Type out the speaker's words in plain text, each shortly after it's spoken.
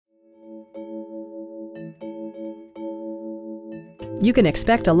You can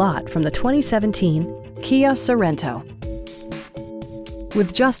expect a lot from the 2017 Kia Sorento.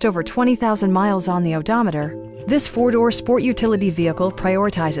 With just over 20,000 miles on the odometer, this four-door sport utility vehicle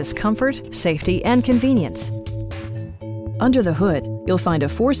prioritizes comfort, safety, and convenience. Under the hood, you'll find a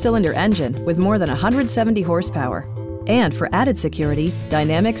four-cylinder engine with more than 170 horsepower. And for added security,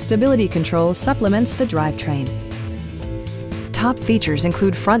 dynamic stability control supplements the drivetrain. Top features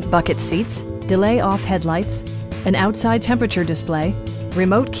include front bucket seats, delay-off headlights, an outside temperature display,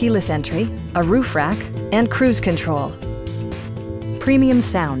 remote keyless entry, a roof rack, and cruise control. Premium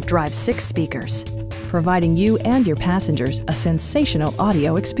sound drives 6 speakers, providing you and your passengers a sensational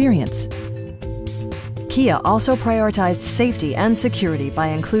audio experience. Kia also prioritized safety and security by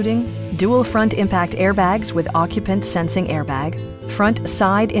including dual front impact airbags with occupant sensing airbag, front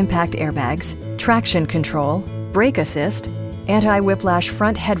side impact airbags, traction control, brake assist, anti-whiplash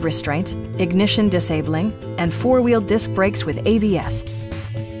front head restraints, ignition disabling, and four-wheel disc brakes with ABS.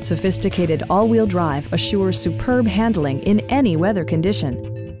 Sophisticated all-wheel drive assures superb handling in any weather condition.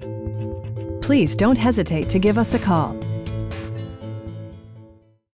 Please don't hesitate to give us a call.